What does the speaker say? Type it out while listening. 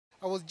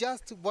I was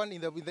just one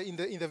in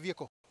the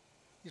vehicle.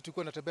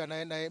 Tulikuwa natembea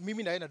na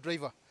mimi na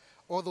driver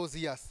all those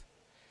years.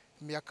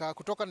 Miaka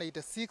kutoka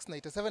 96,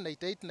 97,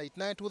 98,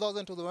 99,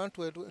 2000,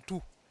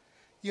 2001,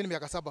 hiyo ni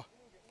miaka 7.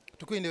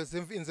 Tulikuwa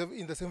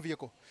in the same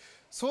vehicle.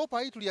 So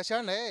pai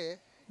tuliachana na yeye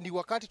ni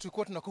wakati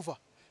tulikuwa tunakufa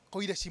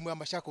kwa ile shimo ya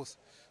Machakos.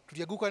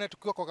 Tulianguka na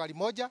tukiwa kwa gari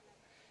moja.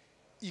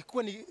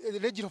 Ilikuwa ni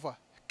Range Rover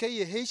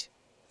KAH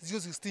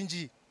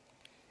 016G.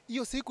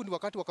 Hiyo siku ni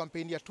wakati wa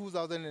kampeni ya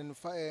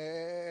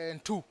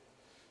 2002.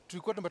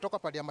 Tulikuwa tumetoka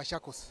pale ya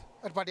Machakos,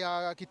 pale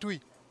ya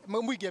Kitui.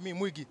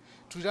 Mwigi.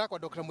 Tulilala kwa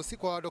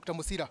Dr.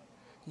 Musira.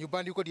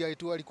 Nyumbani huko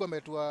ndio alikuwa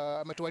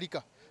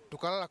ametualika.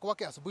 Tukalala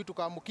kwake, asubuhi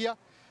tukaamukia,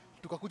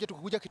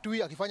 tukakuja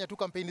Kitui akifanya tu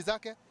kampeni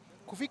zake.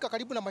 Kufika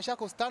karibu na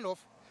Machakos standoff,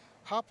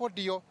 hapo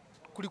ndio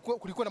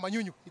kulikuwa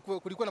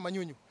na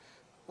manyunyu.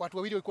 Watu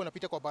wawili walikuwa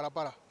wanapita kwa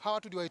barabara. Hawa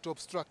watu ndio to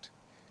obstruct.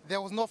 There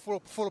was no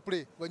full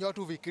play when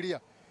watu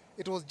vikilia.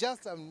 It was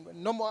just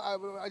normal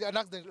an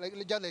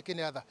accident just like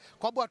any other. Kwa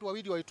sababu watu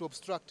wawili wali to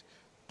obstruct,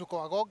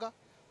 tukawagoga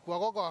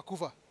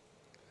wakufa.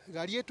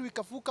 Gari yetu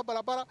ikafuka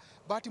barabara.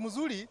 Bahati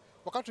mzuri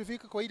wakati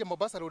tulifika kwa ile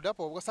Mombasa road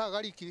hapo, sasa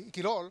gari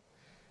ikirol,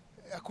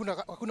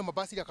 hakuna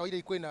mabasi ya kawaida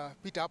ilikuwa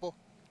inapita hapo.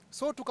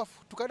 So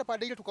tukaenda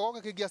pale ile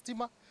tukaoga kigia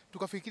stima,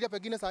 tukafikiria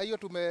pengine saa hiyo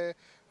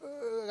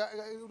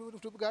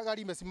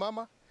gari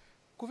imesimama.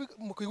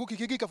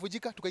 Kiki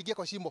kafujika, tukaingia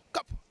kwa shimo.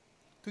 Kap.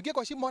 Tuingia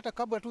kwa shimo hata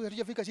kabla tu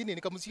hatujafika chini,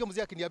 nikamsikia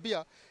mzee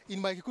akiniambia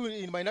in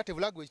my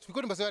native language.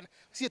 Tulikuwa tumesema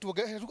si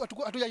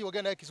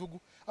hatujaongea naye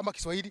Kisugu ama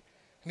Kiswahili,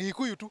 ni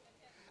Kikuyu tu.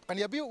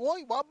 Akaniambia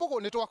woi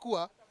waboko netoa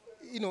kuwa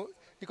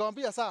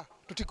nikamwambia saa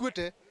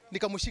tutikwete,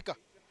 nikamshika.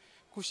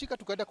 Kushika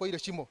tukaenda kwa ile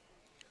shimo.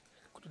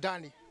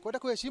 Ndani. Kwenda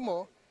kwa ile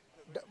shimo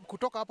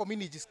kutoka hapo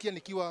mimi nijisikia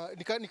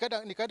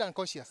nikaenda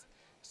unconscious.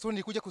 So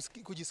nilikuja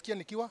kujisikia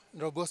nikiwa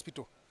Nairobi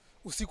Hospital.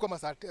 Usiku kama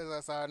saa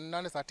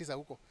 8 saa 9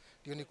 huko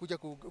ndio nikuja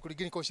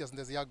kuligini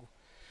consciousness yangu.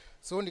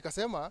 So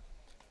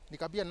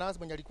nikambia nurse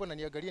mwenye alikuwa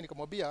ananiangalia,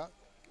 nikamwambia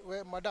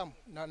we madam,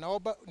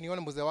 naomba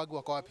nione mzee wangu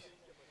wako wapi.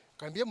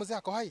 Akaniambia mzee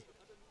ako hai.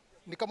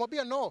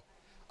 Nikamwambia no,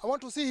 I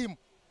want to see him.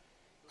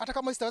 Hata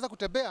kama sitaweza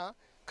kutembea,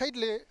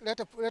 kindly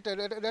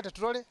leta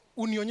trolley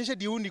unionyeshe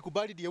ndio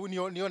unikubali ndio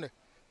nione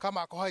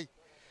kama ako hai.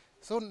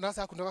 So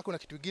nasa kuna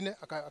kitu kingine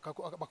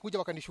akakuja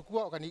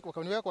wakanishukua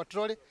wakaniweka kwa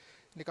trolley,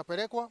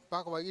 nikapelekwa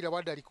mpaka kwa ile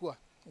wadi alikuwa.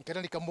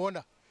 Nikaenda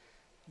nikamuona.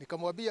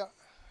 Nikamwambia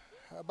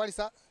habari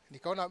saa,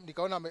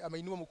 nikaona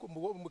ameinua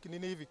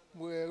mkinini hivi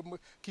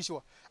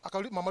kishwa.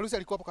 Mama Lucy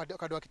alikuwa hapo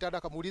kando ya kitanda,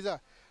 akamuuliza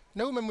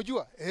na wewe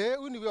umemjua?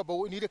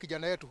 Huyu ni ile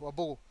kijana yetu wa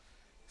Bogo.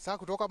 Sasa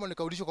kutoka hapo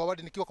nikarudishwa kwa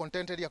wadi nikiwa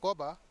contented ya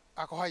kwamba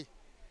ako hai.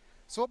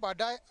 So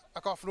baadaye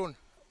akawa flown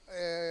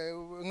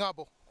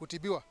Ngabo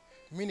kutibiwa.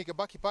 Mimi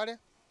nikabaki pale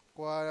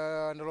kwa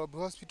Nairobi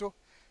Hospital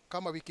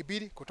kama wiki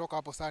 2. Kutoka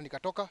hapo saa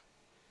nikatoka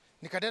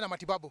nikaendelea na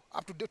matibabu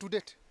up to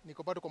date,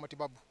 niko bado kwa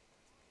matibabu.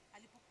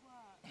 Alipokuwa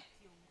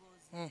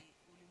kiongozi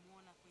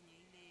ulimuona kwenye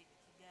ile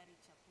kigari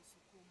cha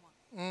kusukumwa.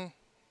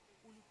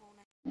 Ulikuwa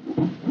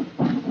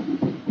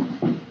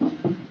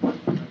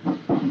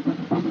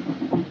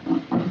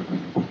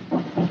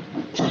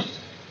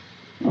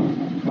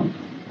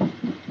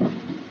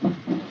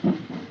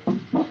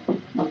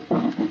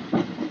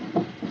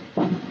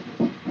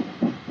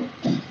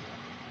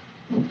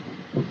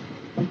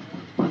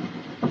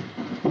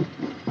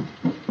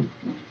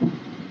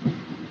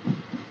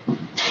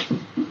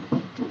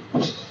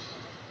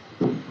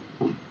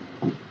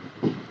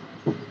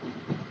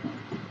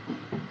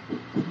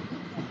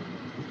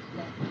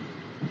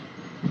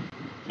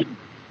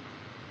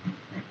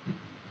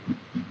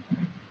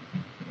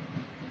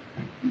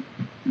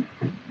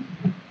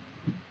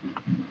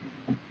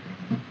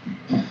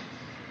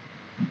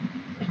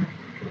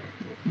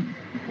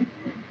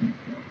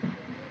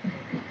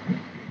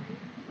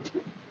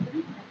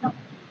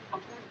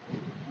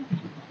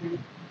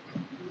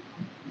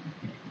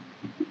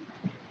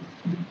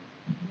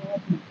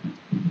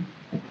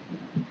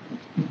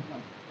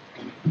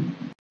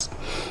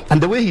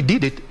And the way he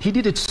did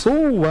it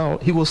so well.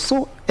 He was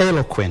so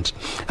eloquent.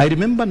 I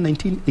remember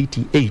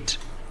 1988,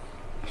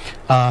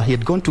 he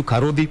had gone to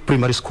Karodhi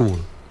Primary School,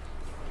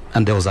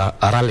 and there was a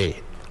rally.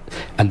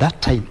 And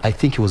that time, I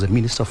think he was a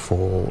minister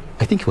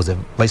I think he was a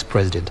vice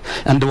president.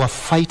 And they were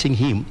fighting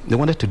him. They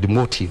wanted to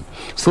demote him.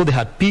 So they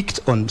had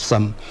picked on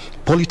some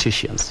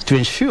politicians to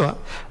ensure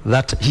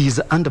that he is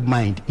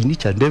undermined in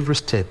each and every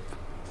step,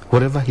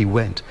 wherever he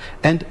went.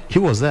 And he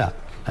was there.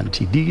 And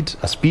he did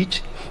a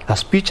speech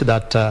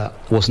that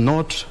was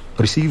not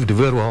received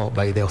very well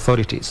by the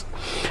authorities.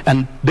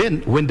 And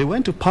then when they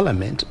went to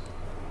Parliament,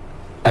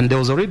 and there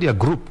was already a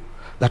group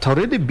that had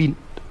already been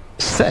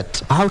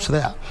set out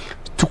there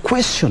to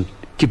question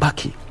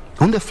Kibaki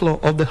on the floor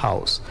of the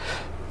House,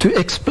 to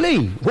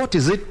explain what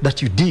is it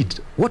that you did,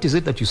 what is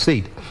it that you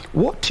said,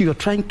 what you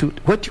tried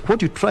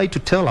to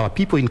tell our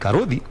people in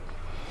Karodhi,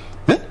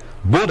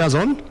 borders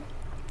on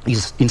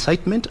is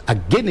incitement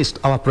against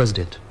our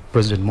President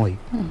MWAI.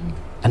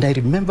 And I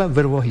remember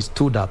very well he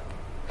stood up.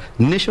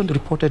 Nation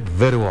reported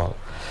very well.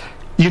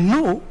 You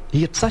know,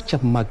 he had such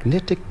a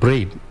magnetic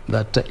brain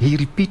that he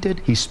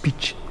repeated his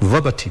speech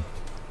verbatim,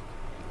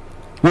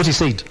 what he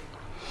said.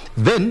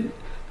 Then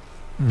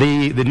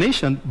the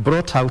nation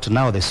brought out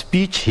now the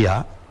speech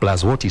here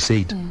plus what he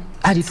said,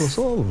 and it was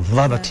all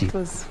verbatim. It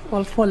was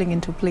all falling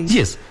into place.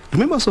 Yes.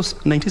 Remember, also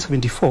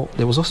 1974,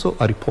 there was also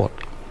a report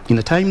in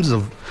the Times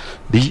of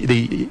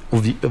the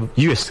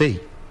USA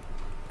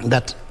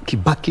that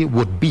Kibaki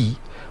would be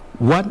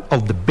one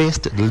of the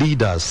best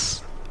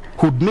leaders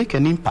who'd make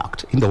an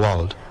impact in the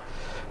world.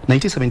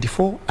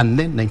 1974 and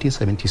then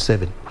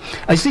 1977.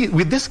 I see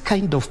with this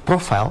kind of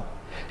profile,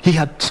 he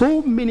had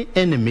so many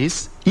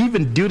enemies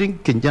even during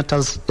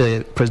Kenyatta's,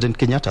 President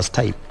Kenyatta's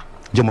time,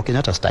 Jomo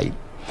Kenyatta's time,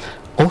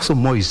 also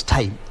Moi's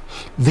time.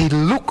 They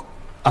look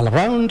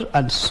around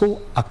and saw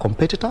a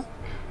competitor.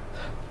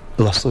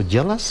 They were so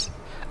jealous,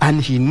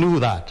 and he knew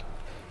that.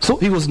 So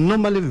he was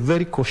normally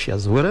very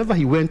cautious wherever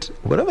he went.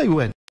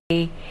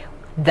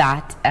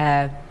 That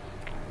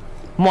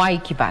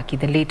MWAI Kibaki,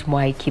 the late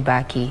MWAI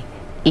Kibaki,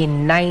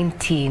 in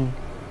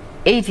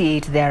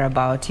 1988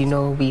 thereabout, you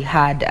know, we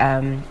had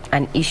an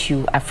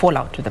issue, a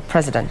fallout with the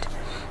president.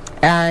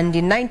 And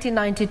in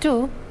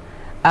 1992,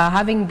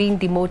 having been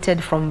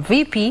demoted from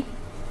VP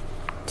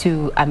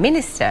to a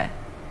minister,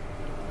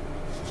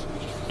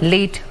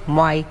 late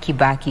MWAI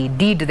Kibaki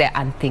did the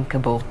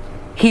unthinkable.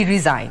 He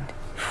resigned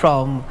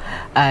from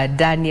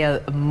Daniel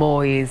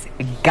Moi's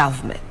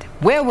government.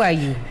 Where were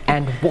you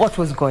and what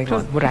was going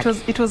on?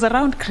 It was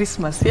around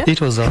Christmas, yeah?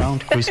 It was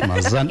around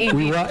Christmas, and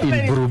we were in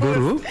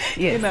Buruburu, Yes.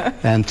 You know.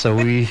 and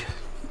we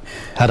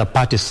had a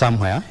party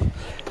somewhere,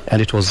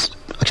 and it was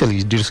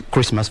actually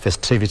Christmas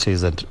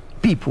festivities, and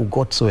people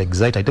got so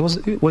excited.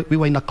 We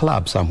were in a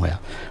club somewhere.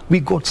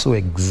 We got so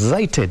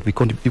excited,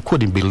 you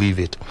couldn't believe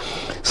it.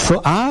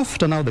 So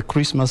after now the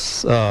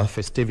Christmas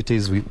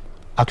festivities, we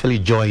actually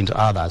joined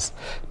others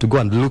to go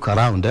and look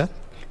around,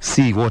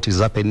 see what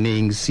is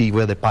happening, see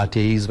where the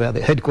party is, where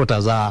the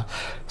headquarters are,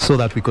 so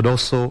that we could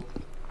also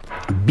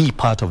be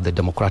part of the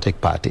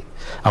Democratic Party.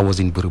 I was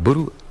in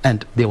Buruburu,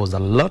 and there was a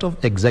lot of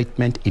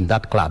excitement in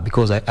that club,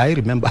 because I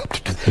remember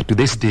to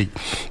this day,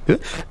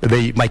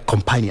 my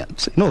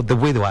companions, you know, the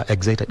way they were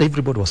excited.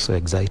 Everybody was so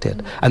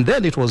excited. And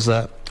then it was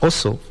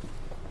also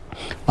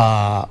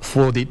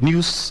for the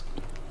news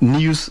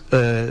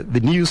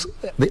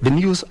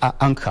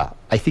anchor,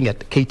 I think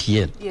at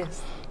KTN.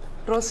 Yes.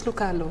 Rose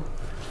Lucalo.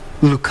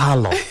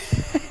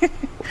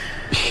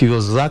 She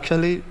was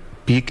actually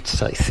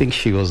picked. I think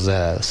she was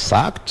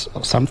sacked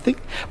or something.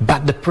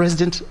 But the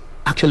president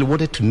actually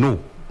wanted to know,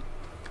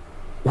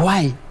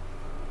 why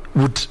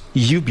would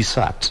you be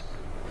sacked?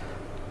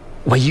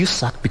 Were you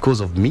sacked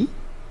because of me,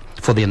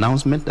 for the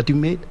announcement that you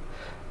made?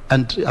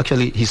 And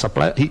actually, he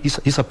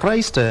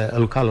surprised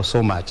Lucalo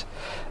so much.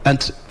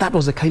 And that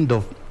was the kind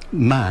of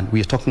man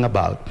we are talking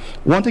about,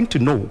 wanting to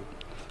know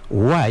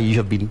why you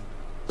have been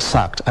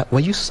sacked. Were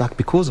you sacked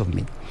because of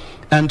me?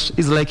 And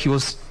it's like he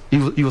was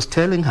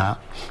telling her,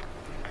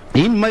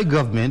 in my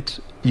government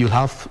you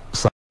have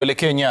some.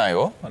 Tuelekee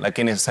Nyayo,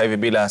 lakini sasa hivi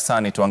bila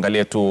Hasani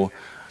tuangalie tu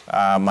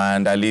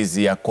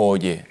maandalizi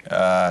yakoje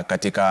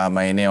katika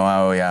maeneo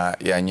hayo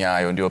ya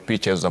Nyayo. Ndio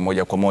picha za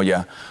moja kwa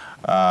moja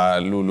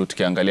Lulu,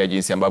 tukiangalia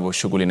jinsi ambavyo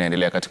shughuli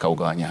inaendelea katika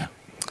uga wa Nyayo.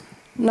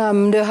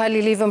 Naam, ndio hali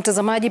ilivyo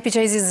mtazamaji.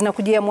 Picha hizi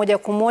zinakujia moja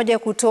kwa moja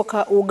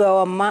kutoka uga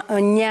wa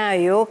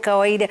Nyayo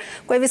kawaida.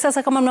 Kwa hivi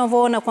sasa kama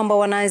mnavyoona kwamba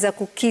wanaweza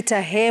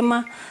kukita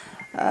hema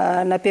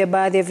na pia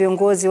baadhi ya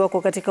viongozi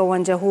wako katika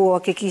uwanja huo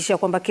kuhakikisha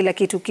kwamba kila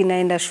kitu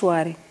kinaenda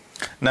shwari.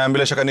 Na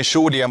bila shaka ni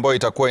shughuli ambayo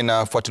itakuwa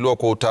inafuatiliwa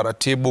kwa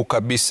utaratibu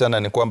kabisa, na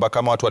ni kwamba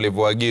kama watu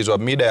walivyoagizwa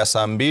mida ya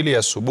saa 2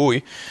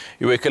 asubuhi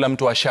iwe kila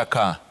mtu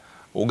ashaka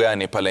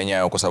ugani pale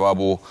Nyayo, kwa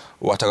sababu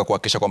wataka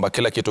kuhakikisha kwamba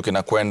kila kitu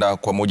kinakwenda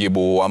kwa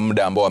mujibu wa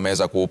muda ambao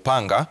wameweza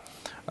kuupanga.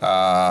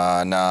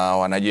 Na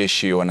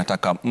wanajeshi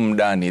wanataka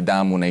muda,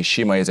 nidhamu na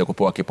heshima iweze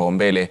kupewa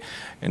kipaumbele.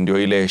 Ndio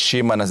ile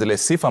heshima na zile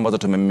sifa ambazo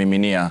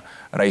tumemmiminia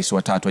rais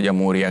wa 3 wa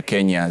Jamhuri ya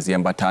Kenya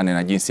ziambatane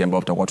na jinsi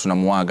ambavyo tutakuwa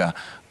tunamuaga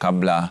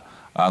kabla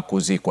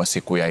kuzikwa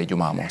siku ya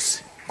Ijumaa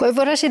mosi. Kwa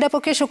hivyo Rashid,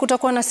 hapo kesho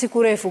kutakuwa na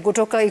siku refu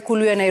kutoka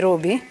ikulu ya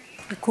Nairobi,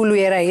 ikulu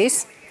ya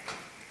rais.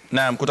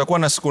 Naam, kutakuwa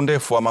na siku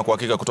ndefu ama kwa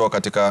hakika kutoka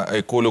katika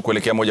ikulu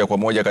kuelekea moja kwa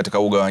moja katika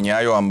uga wa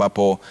Nyayo,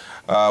 ambapo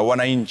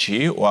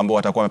wananchi ambao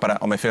watakuwa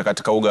wamefika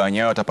katika uga wa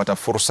Nyayo watapata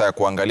fursa ya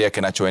kuangalia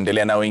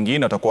kinachoendelea, na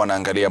wengine watakuwa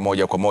wanaangalia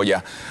moja kwa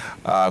moja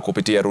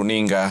kupitia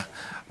runinga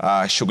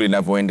shughuli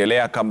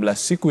inavyoendelea kabla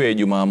siku ya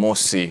Ijumaa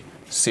mosi,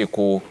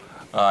 siku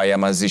ya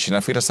mazishi.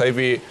 Nafikiri sasa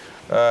hivi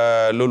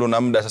Lulu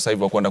na muda sasa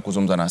hivi wa kwenda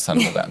kuzungumza na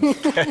Hassan Mugambi.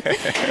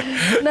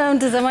 Na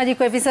mtazamaji,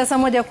 kwa hivi sasa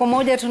moja kwa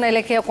moja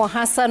tunaelekea kwa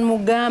Hassan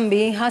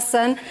Mugambi.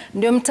 Hassan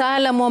ndio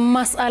mtaalamu wa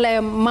masuala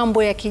ya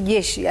mambo ya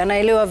kijeshi,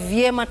 anaelewa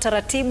vyema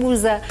taratibu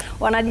za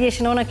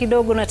wanajeshi. Naona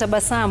kidogo na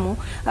tabasamu.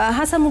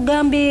 Hassan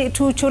Mugambi,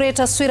 tuchore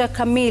taswira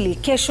kamili.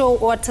 Kesho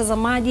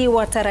watazamaji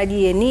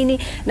watarajie nini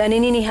na ni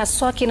nini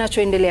haswa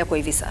kinachoendelea kwa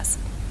hivi sasa?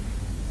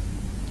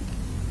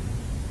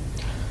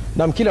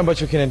 Na kile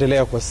ambacho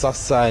kinaendelea kwa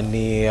sasa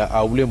ni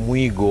ule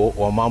mwigo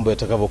wa mambo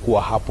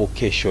yatakavyokuwa hapo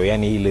kesho,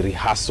 yani ile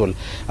rehearsal,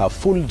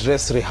 full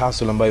dress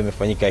rehearsal ambayo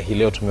imefanyika hii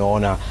leo.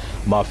 Tumeona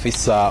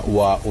maafisa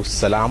wa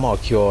usalama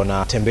wakiwa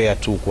wanatembea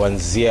tu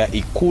kuanzia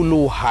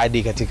ikulu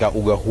hadi katika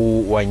uga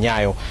huu wa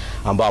Nyayo,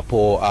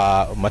 ambapo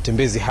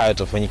matembezi haya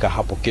yatafanyika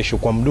hapo kesho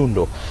kwa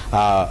mdundo,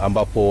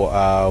 ambapo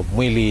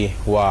mwili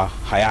wa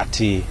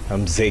hayati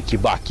mzee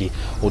Kibaki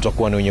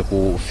utakuwa ni wenye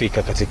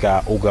kufika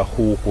katika uga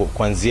huu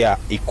kuanzia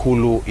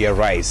ikulu ya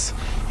rais.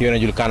 Hiyo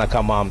inajulikana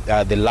kama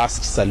the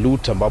last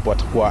salute, ambapo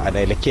atakuwa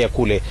anaelekea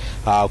kule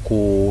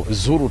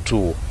kuzuru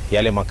tu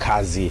yale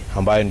makazi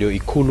ambayo ndio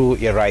ikulu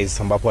ya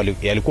rais, ambapo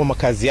yalikuwa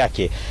makazi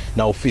yake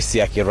na ofisi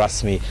yake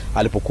rasmi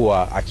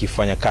alipokuwa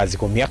akifanya kazi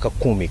kwa miaka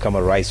 10 kama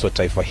rais wa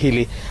taifa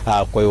hili.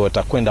 Kwa hiyo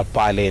atakwenda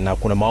pale na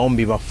kuna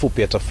maombi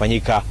mafupi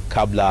yatafanyika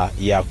kabla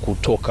ya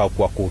kutoka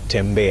kwa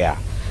kutembea.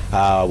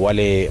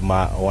 Wale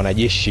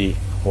wanajeshi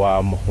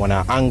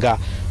wanaanga,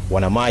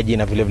 wana maji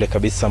na vile vile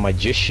kabisa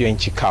majeshi ya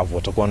nchi kavu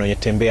watakuwa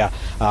wanatembea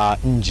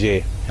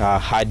nje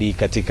hadi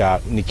katika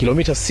ni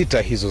kilomita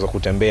 6 hizo za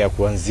kutembea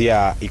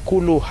kuanzia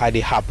ikulu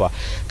hadi hapa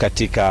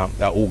katika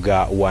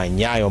uga wa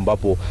Nyayo,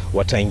 ambapo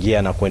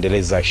wataingia na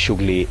kuendeleza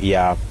shughuli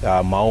ya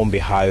maombi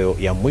hayo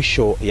ya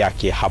mwisho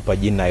yake hapa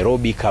jijini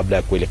Nairobi kabla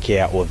ya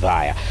kuelekea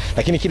Odhaya.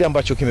 Lakini kile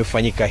ambacho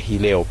kimefanyika hii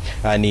leo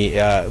ni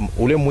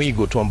ule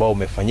mwigo tu ambao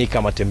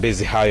umefanyika.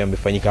 Matembezi hayo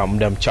yamefanyika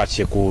muda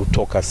mchache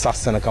kutoka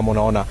sasa, na kama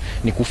unaona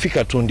ni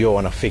kufika tu ndio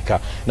wanafika.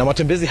 Na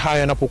matembezi hayo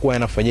yanapokuwa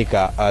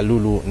yanafanyika,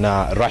 Lulu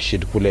na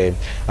Rashid kule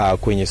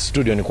kwenye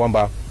studio, ni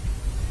kwamba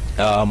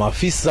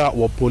maafisa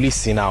wa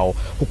polisi nao,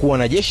 huku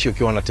wanajeshi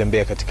wakiwa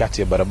wanatembea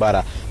katikati ya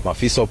barabara,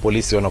 maafisa wa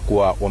polisi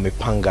wanakuwa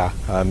wamepanga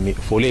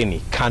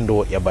foleni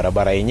kando ya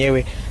barabara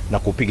yenyewe na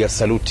kupiga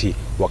saluti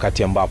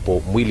wakati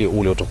ambapo mwili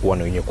ule utakuwa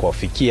ni wenye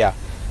kuwafikia,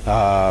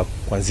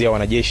 kuanzia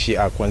wanajeshi,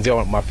 kuanzia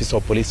maafisa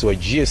wa polisi wa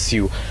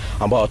GSU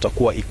ambao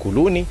watakuwa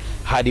ikuluni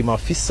hadi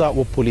maafisa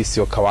wa polisi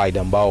wa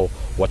kawaida ambao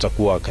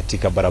watakuwa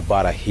katika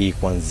barabara hii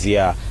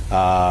kuanzia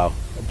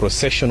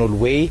Processional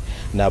Way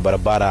na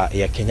barabara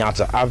ya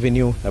Kenyatta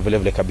Avenue na vile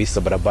vile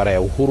kabisa barabara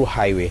ya Uhuru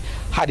Highway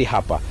hadi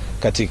hapa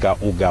katika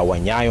uga wa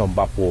Nyayo,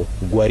 ambapo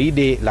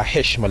gwaride la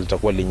heshima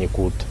litakuwa lenye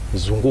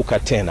kuzunguka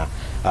tena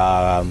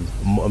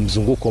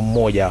mzunguko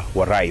mmoja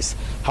wa rais.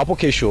 Hapo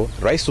kesho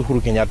Rais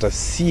Uhuru Kenyatta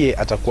siye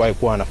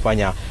atakuwa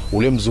anafanya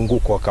ule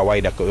mzunguko wa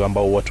kawaida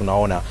ambao watu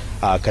naona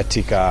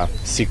katika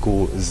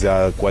siku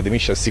za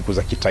kuadhimisha siku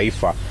za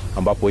kitaifa,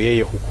 ambapo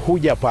yeye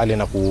huja pale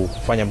na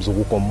kufanya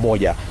mzunguko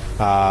mmoja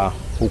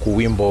huku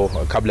wimbo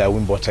kabla ya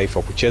wimbo wa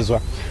taifa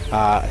kuchezwa.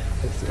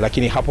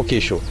 Lakini hapo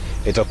kesho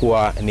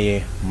itakuwa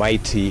ni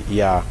maiti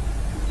ya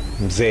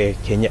mzee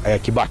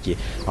Kibaki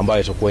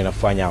ambayo itakuwa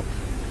inafanya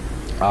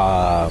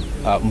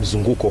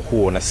mzunguko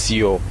huo na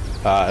sio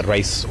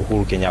Rais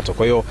Uhuru Kenyatta.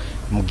 Kwa hiyo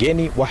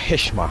mgeni wa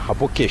heshima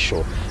hapo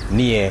kesho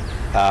niye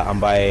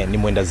ambaye ni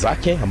mwenda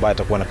zake ambaye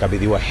atakuwa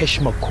anakabidhiwa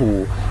heshima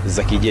kuu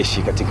za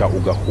kijeshi katika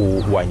uga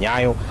huu wa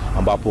Nyayo,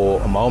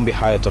 ambapo maombi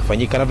haya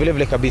yatafanyika na vile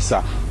vile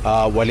kabisa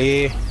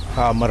wale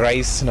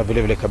marais na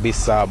vile vile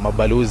kabisa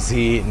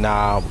mabalozi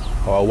na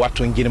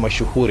watu wengine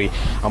mashuhuri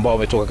ambao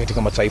wametoka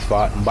katika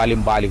mataifa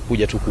mbalimbali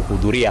kuja tu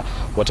kuhudhuria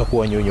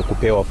watakuwa wenye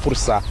kupewa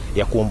fursa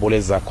ya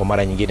kuomboleza kwa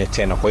mara nyingine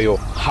tena. Kwa hiyo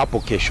hapo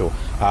kesho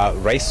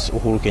Rais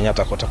Uhuru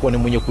Kenyatta atakuwa ni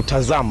mwenye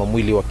kutazama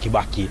mwili wa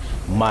Kibaki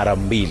mara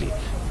 2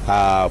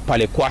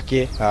 pale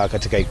kwake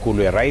katika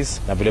ikulu ya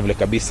rais, na vile vile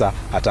kabisa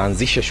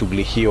ataanzisha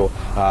shughuli hiyo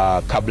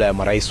kabla ya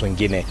marais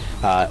wengine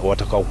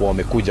watakao kuwa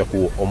wamekuja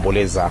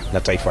kuomboleza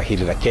na taifa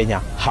hili la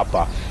Kenya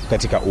hapa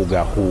katika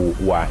uga huu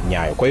wa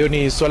Nyayo. Kwa hiyo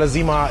ni swala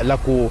zima la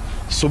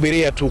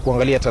kusubiria tu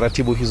kuangalia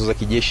taratibu hizo za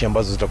kijeshi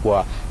ambazo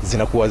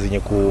zinakuwa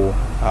zenye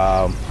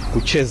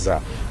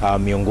kucheza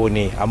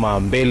miongoni ama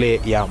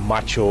mbele ya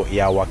macho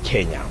ya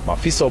Wakenya,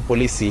 maafisa wa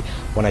polisi,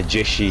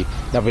 wanajeshi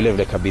na vile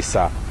vile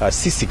kabisa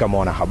sisi kama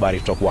wanahabari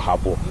tutakuwa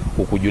hapo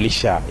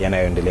kukujulisha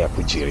yanayoendelea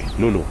kujiri.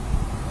 Lulu.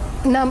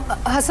 Na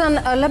Hassan,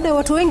 labda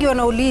watu wengi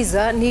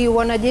wanauliza ni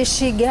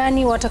wanajeshi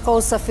gani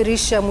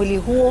watakaosafirisha mwili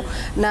huo,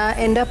 na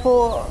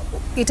endapo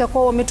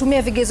itakuwa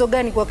wametumia vigezo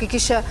gani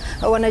kuhakikisha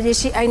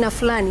wanajeshi aina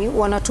fulani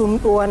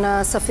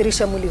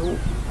wanasafirisha mwili huu?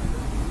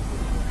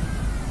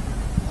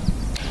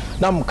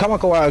 Naam,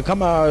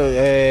 kama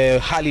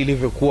hali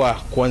ilivyokuwa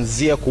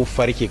kuanzia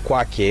kufariki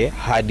kwake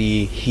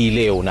hadi hii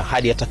leo na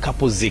hadi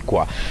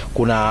atakapozikwa,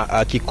 kuna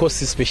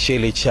kikosi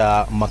speciali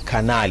cha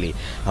makanali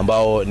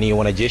ambao ni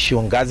wanajeshi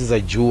wa ngazi za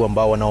juu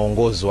ambao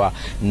wanaongozwa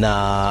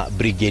na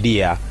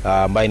brigedia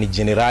ambaye ni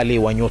generali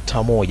wa nyota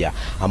 1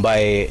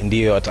 ambaye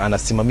ndiyo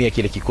anasimamia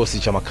kile kikosi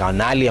cha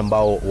makanali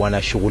ambao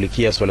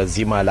wanashughulikia swala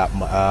zima la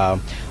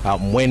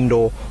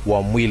mwendo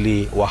wa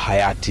mwili wa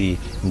hayati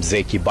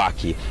mzee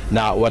Kibaki,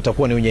 na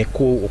watakuwa ni wenye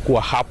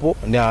kuwa hapo,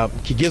 na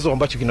kigezo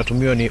ambacho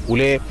kinatumiwa ni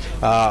ule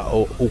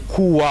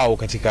ukuu wao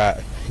katika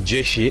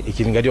jeshi,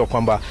 ikizingatiwa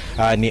kwamba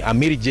ni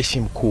amiri jeshi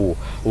mkuu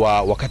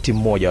wa wakati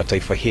mmoja wa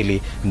taifa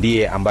hili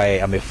ndiye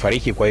ambaye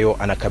amefariki. Kwa hiyo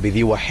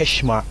anakabidhiwa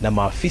heshima na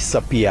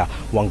maafisa pia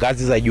wa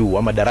ngazi za juu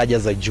ama daraja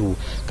za juu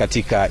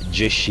katika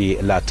jeshi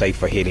la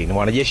taifa hili. Ni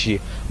wanajeshi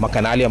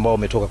makanali ambao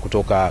wametoka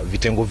kutoka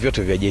vitengo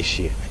vyote vya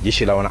jeshi,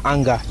 jeshi la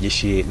wanaanga,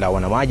 jeshi la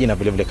wanamaji na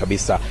vile vile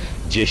kabisa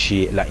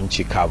jeshi la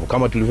nchi kavu.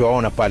 Kama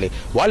tulivyowaona pale,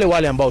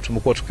 wale ambao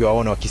tumekuwa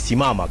tukiwaona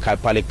wakisimama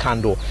pale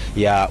kando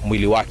ya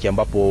mwili wake,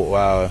 ambapo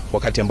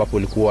wakati ambapo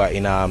ilikuwa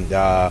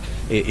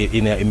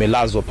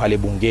imelazwa pale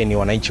bungeni,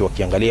 wananchi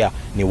wakiangalia,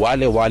 ni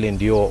wale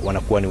ndio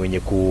wanakuwa ni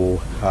wenye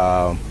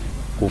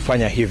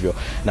kufanya hivyo,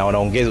 na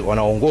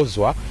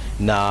wanaongozwa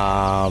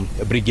na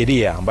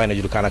brigedia ambaye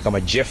anajulikana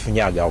kama Jeff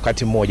Nyaga.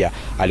 Wakati mmoja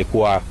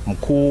alikuwa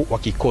mkuu wa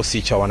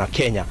kikosi cha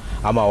Wanakenya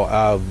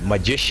ama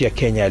majeshi ya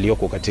Kenya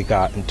yaliyoko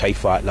katika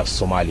taifa la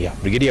Somalia.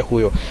 Brigedia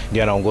huyo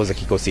ndiye anaongoza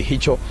kikosi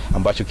hicho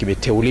ambacho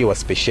kimeteuliwa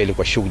speciali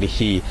kwa shughuli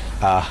hii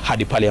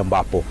hadi pale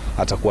ambapo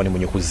atakuwa ni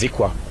mwenye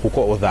kuzikwa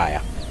huko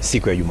Odhaya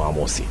siku ya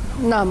Jumamosi.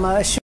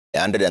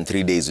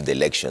 103 days with the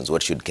elections,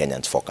 what should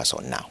Kenyans focus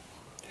on now?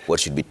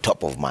 What should be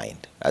top of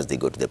mind as they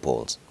go to the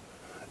polls?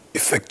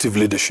 Effective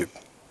leadership,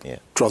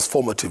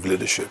 transformative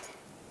leadership,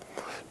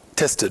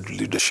 tested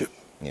leadership,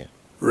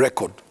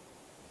 record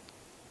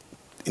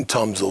in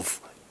terms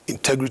of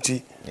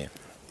integrity,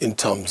 in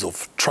terms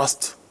of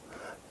trust,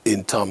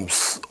 in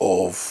terms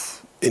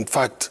of, in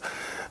fact,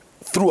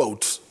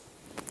 throughout,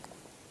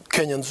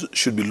 Kenyans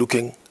should be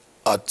looking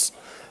at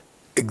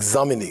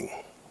examining,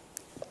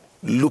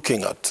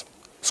 looking at,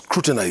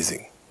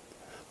 scrutinizing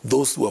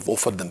those who have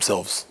offered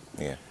themselves,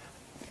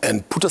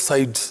 and put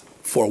aside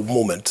for a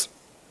moment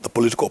the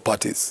political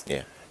parties,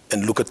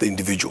 and look at the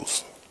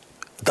individuals.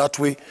 That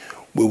way,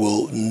 we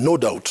will no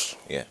doubt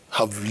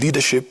have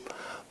leadership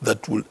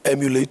that will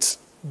emulate,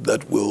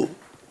 that will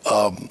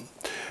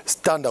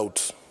stand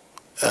out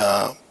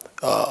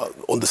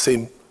on the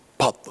same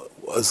path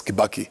as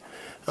Kibaki,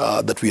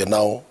 that we are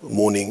now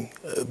mourning,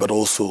 but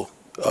also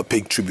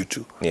paying tribute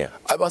to.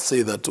 I must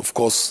say that, of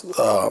course,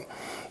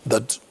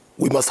 that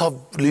we must have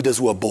leaders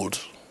who are bold,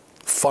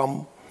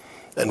 firm,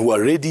 and who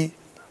are ready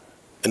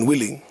and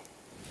willing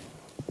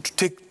to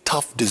take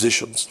tough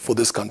decisions for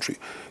this country.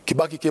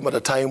 Kibaki came at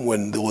a time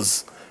when there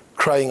was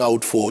crying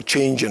out for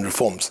change and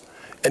reforms,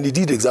 and he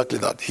did exactly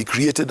that. He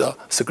created a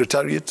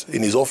secretariat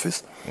in his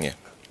office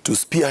to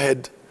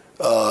spearhead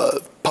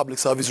public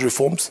service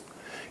reforms.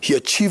 He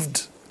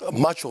achieved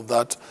much of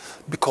that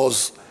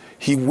because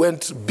he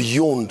went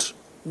beyond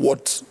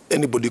what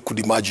anybody could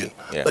imagine.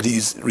 That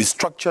he's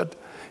restructured,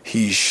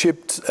 he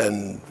shaped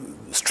and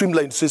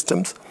streamlined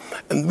systems,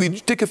 and we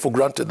take it for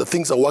granted that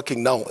things are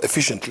working now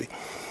efficiently.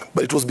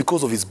 But it was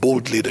because of his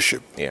bold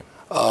leadership.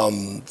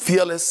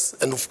 Fearless,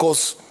 and of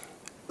course,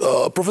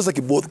 Professor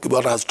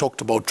Kibata has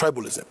talked about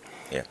tribalism.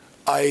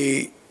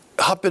 I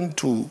happened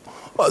to,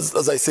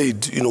 as I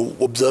said,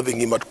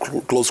 observing him at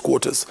close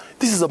quarters,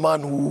 this is a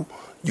man who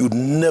you'd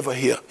never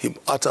hear him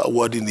utter a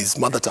word in his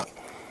mother tongue,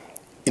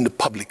 in the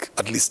public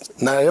at least.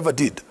 And I never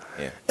did.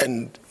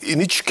 And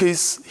in each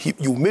case,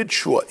 you made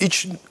sure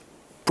each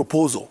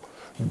proposal,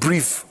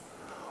 brief,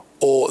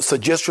 or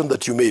suggestion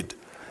that you made,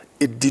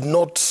 it did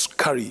not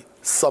carry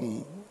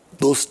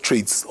those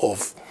traits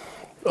of,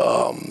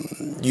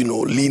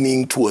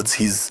 leaning towards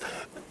his.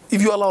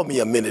 If you allow me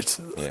a minute,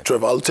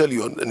 Trevor, I'll tell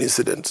you an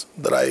incident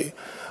that I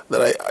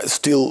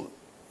still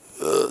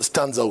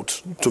stands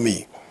out to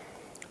me.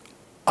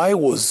 I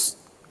was,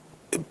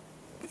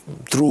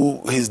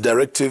 through his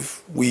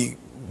directive, we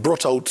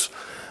brought out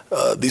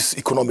this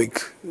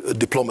economic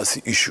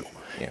diplomacy issue.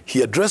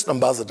 He addressed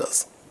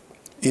ambassadors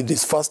in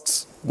his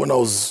first, when I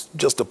was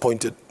just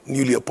appointed,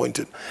 newly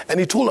appointed, and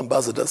he told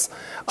ambassadors,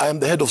 I am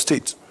the head of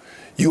state.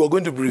 You are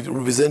going to be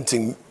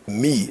representing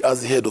me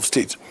as the head of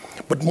state.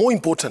 But more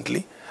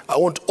importantly, I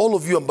want all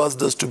of you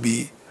ambassadors to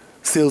be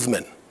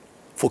salesmen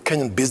for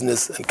Kenyan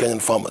business and Kenyan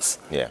farmers.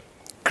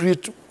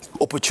 Create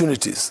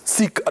opportunities,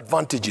 seek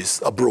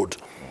advantages abroad,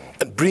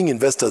 and bring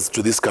investors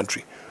to this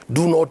country.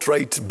 Do not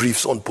write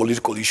briefs on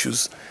political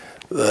issues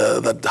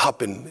that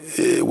happen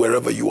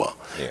wherever you are.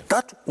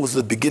 That was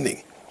the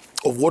beginning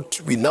of what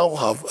we now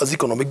have as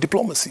economic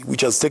diplomacy, which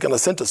has taken a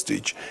center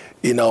stage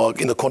in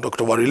the conduct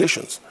of our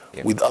relations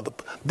with other.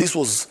 This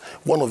was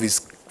one of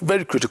his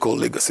very critical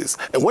legacies.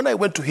 And when I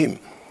went to him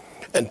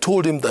and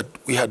told him that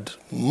we had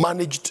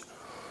managed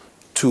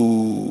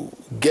to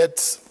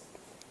get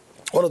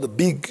one of the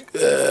big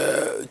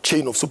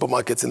chain of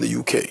supermarkets in the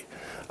UK,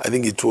 I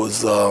think it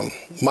was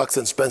Marks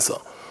and Spencer,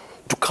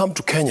 to come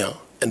to Kenya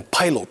and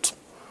pilot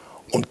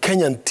on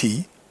Kenyan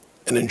tea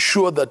and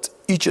ensure that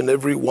each and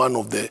every one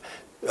of the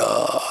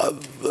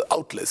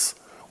outlets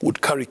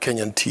would carry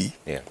Kenyan tea.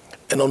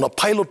 And on a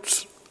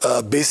pilot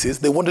basis,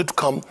 they wanted to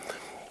come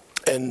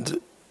and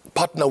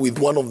partner with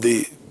one of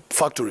the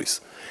factories.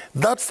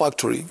 That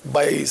factory,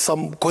 by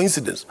some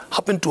coincidence,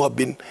 happened to have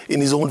been in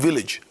his own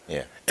village.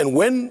 And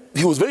when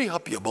he was very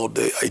happy about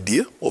the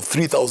idea of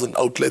 3,000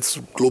 outlets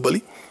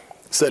globally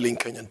selling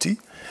Kenyan tea,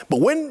 but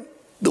when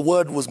the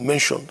word was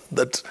mentioned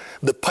that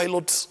the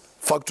pilot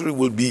factory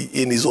will be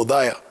in his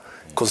Odaya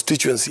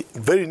constituency,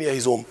 very near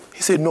his home.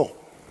 He said, no.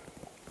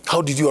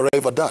 How did you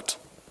arrive at that?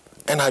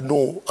 And I had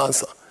no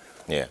answer.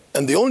 Yeah.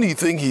 And the only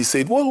thing he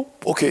said, well,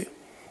 okay,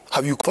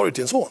 have you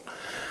authority and so on?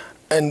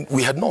 And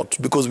we had not,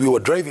 because we were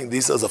driving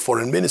this as a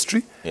foreign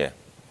ministry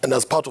and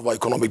as part of our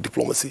economic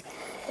diplomacy.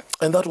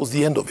 And that was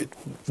the end of it.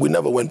 We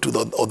never went to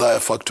the Odaya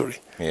factory.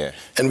 Yeah.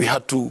 And we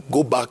had to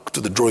go back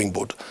to the drawing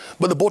board.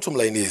 But the bottom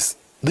line is,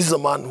 this is a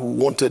man who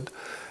wanted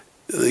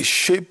the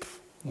shape,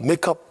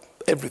 makeup,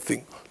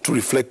 everything to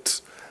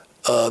reflect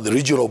the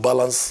regional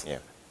balance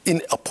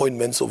in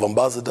appointments of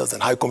ambassadors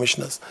and high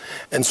commissioners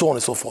and so on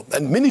and so forth.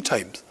 And many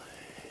times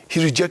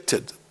he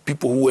rejected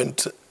people who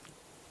went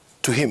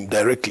to him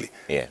directly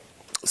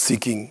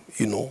seeking,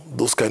 you know,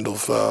 those kind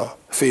of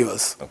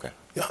favors.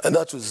 Yeah. And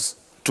that was,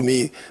 to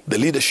me, the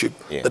leadership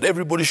that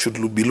everybody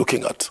should be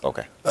looking at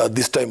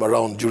this time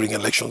around during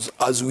elections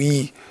as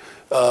we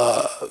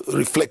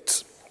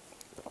reflect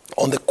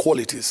on the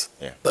qualities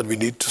that we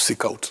need to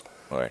seek out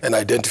and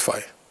identify.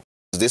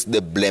 Was this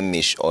the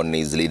blemish on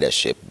his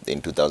leadership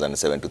in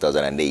 2007,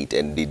 2008,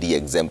 and did he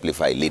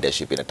exemplify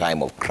leadership in a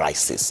time of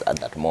crisis at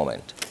that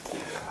moment?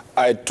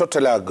 I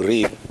totally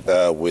agree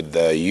with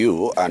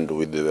you and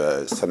with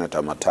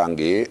Senator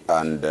Matangi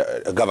and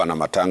Governor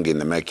Matangi in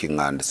the making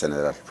and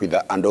Senator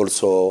Twither. And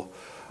also,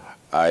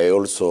 I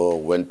also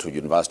went to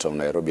University of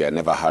Nairobi. I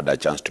never had a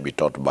chance to be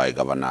taught by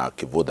Governor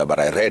Kivuda, but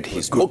I read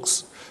his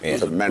books.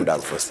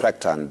 Tremendous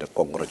respect and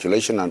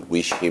congratulations, and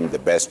wish him the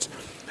best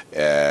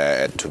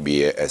to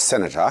be a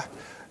senator.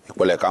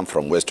 Well, I come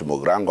from West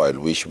Mogrango. I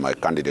wish my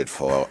candidate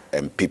for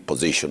MP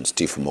position,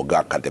 Steve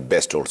Mogaka, the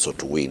best also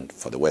to win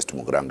for the West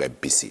Mogrango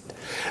MP seat.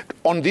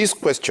 On this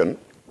question,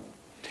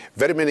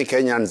 very many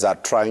Kenyans are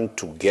trying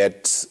to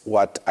get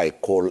what I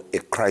call a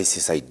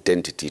crisis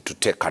identity, to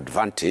take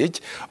advantage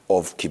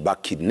of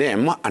Kibaki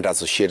name and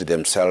associate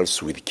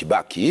themselves with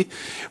Kibaki.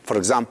 For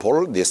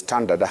example, the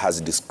Standard has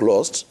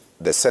disclosed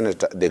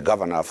the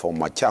governor for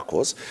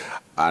Machakos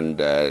and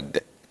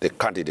the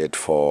candidate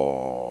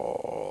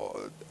for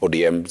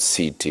ODM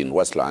seat in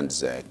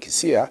Westlands,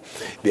 Kisia.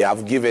 They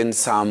have given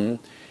some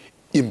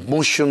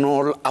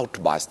emotional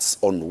outbursts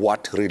on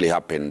what really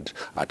happened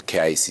at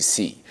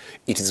KICC.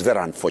 It is very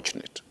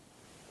unfortunate.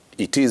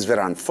 It is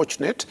very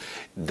unfortunate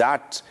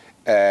that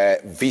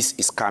this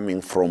is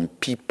coming from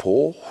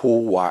people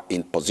who were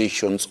in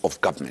positions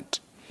of government.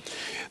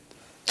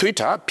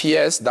 Twitter,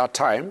 PS that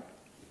time,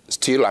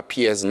 still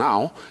appears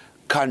now,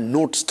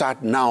 cannot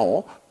start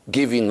now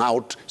giving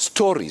out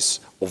stories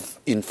of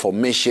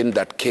information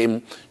that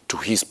came to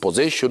his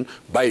possession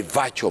by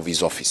virtue of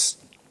his office.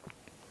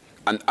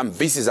 And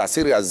this is a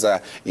serious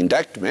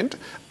indictment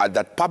at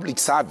that public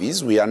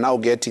service. We are now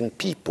getting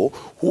people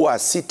who are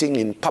sitting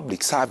in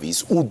public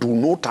service who do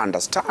not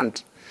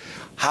understand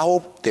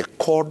how the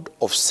code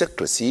of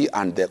secrecy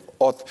and the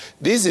oath,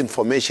 this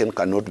information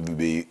cannot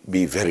be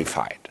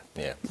verified.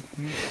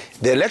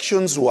 The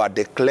elections were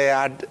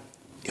declared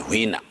a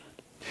winner.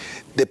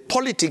 The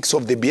politics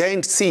of the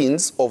behind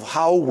scenes of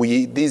how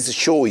this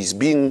show is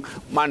being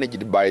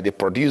managed by the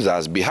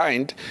producers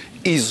behind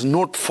is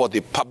not for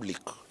the public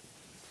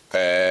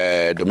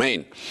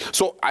domain.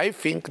 So I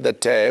think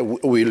that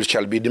we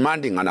shall be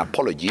demanding an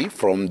apology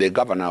from the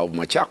governor of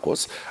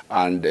Machakos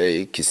and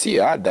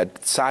Kisia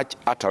that such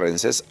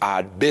utterances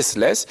are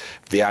baseless.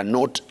 They are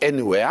not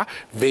anywhere.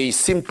 They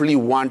simply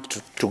want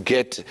to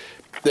get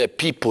the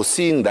people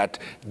seeing that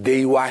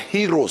they were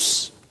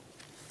heroes.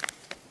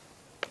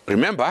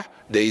 Remember,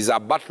 there is a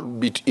battle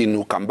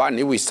in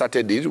Ukambani. We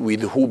started it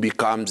with who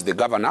becomes the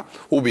governor,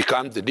 who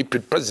becomes the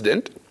deputy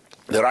president,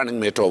 the running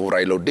mate of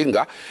Raila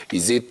Odinga.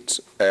 Is it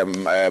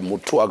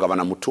Mutua,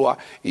 Governor Mutua?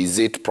 Is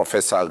it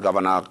Professor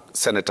Governor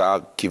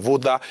Senator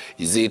Kivuda?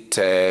 Is it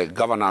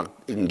Governor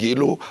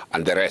Ngilu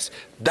and the rest?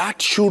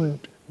 That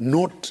should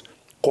not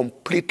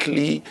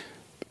completely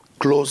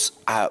close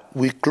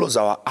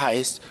our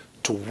eyes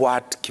to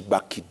what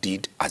Kibaki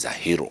did as a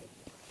hero.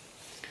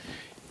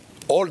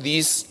 All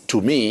this, to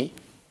me,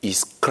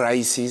 is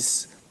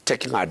crisis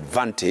taking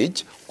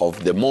advantage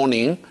of the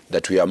mourning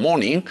that we are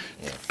mourning,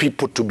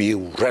 people to be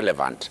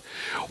relevant.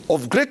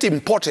 Of great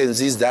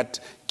importance is that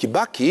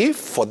Kibaki,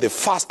 for the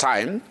first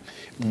time,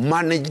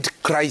 managed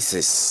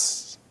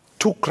crisis.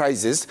 Two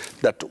crises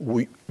that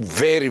we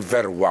very,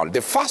 very well.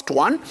 The first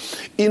one,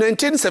 in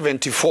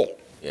 1974,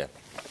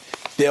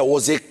 there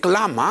was a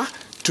clamor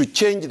to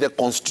change the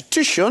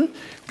constitution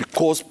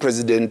because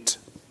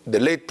the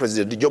late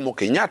President Jomo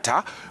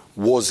Kenyatta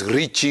was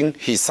reaching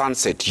his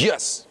sunset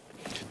years.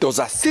 There was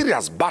a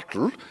serious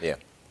battle,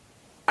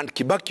 and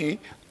Kibaki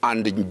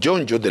and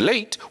Njonjo, the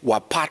late, were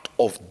part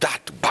of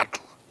that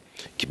battle.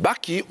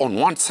 Kibaki, on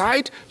one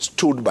side,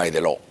 stood by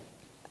the law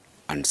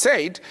and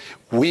said,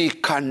 we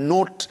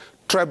cannot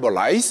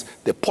tribalize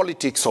the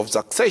politics of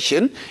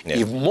succession.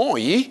 If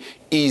Moi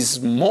is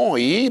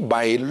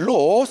by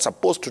law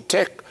supposed to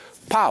take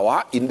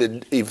power in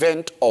the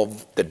event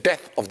of the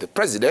death of the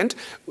president,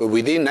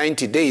 within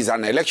 90 days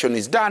an election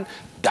is done,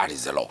 that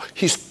is the law.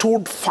 He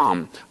stood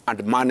firm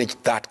and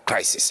managed that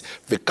crisis.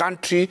 The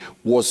country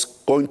was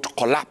going to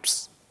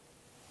collapse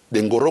The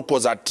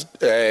Ngorokos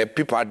that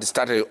people had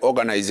started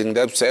organizing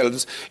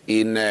themselves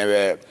in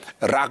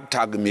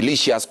ragtag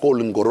militias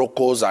called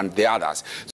Ngorokos and the others.